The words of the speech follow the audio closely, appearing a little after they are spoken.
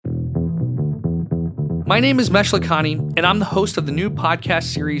My name is Mesh Lakhani, and I'm the host of the new podcast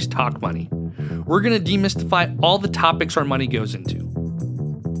series, Talk Money. We're going to demystify all the topics our money goes into.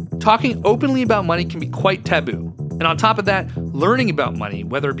 Talking openly about money can be quite taboo. And on top of that, learning about money,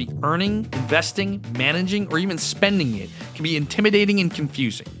 whether it be earning, investing, managing, or even spending it, can be intimidating and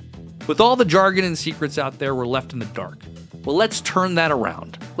confusing. With all the jargon and secrets out there, we're left in the dark. Well, let's turn that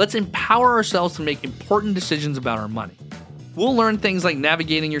around. Let's empower ourselves to make important decisions about our money. We'll learn things like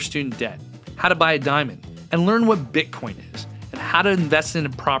navigating your student debt, how to buy a diamond, and learn what Bitcoin is, and how to invest in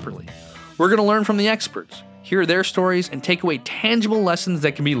it properly. We're going to learn from the experts, hear their stories, and take away tangible lessons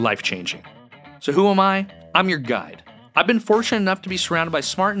that can be life-changing. So who am I? I'm your guide. I've been fortunate enough to be surrounded by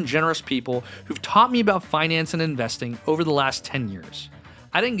smart and generous people who've taught me about finance and investing over the last 10 years.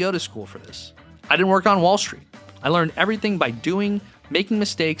 I didn't go to school for this. I didn't work on Wall Street. I learned everything by doing, making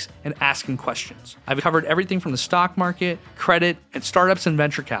mistakes, and asking questions. I've covered everything from the stock market, credit, and startups and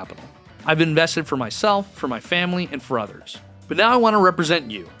venture capital. I've invested for myself, for my family, and for others. But now I want to represent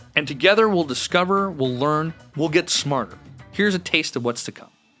you. And together we'll discover, we'll learn, we'll get smarter. Here's a taste of what's to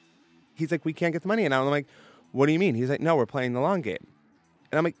come. He's like, we can't get the money. And I'm like, what do you mean? He's like, no, we're playing the long game.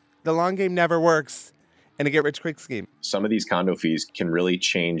 And I'm like, the long game never works in a get-rich-quick scheme. Some of these condo fees can really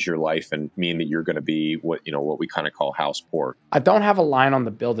change your life and mean that you're going to be what we kind of call house poor. I don't have a line on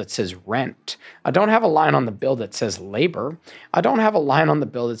the bill that says rent. I don't have a line on the bill that says labor. I don't have a line on the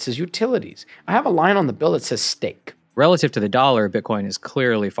bill that says utilities. I have a line on the bill that says stake. Relative to the dollar, Bitcoin is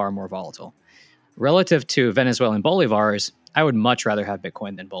clearly far more volatile. Relative to Venezuelan bolivars, I would much rather have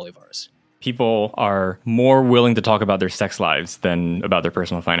Bitcoin than bolivars. People are more willing to talk about their sex lives than about their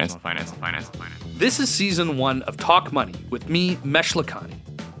personal finance. This is season 1 of Talk Money with me, Mesh Lakhani.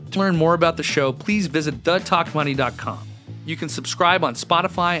 To learn more about the show, please visit thetalkmoney.com. You can subscribe on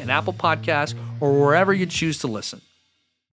Spotify and Apple Podcasts or wherever you choose to listen.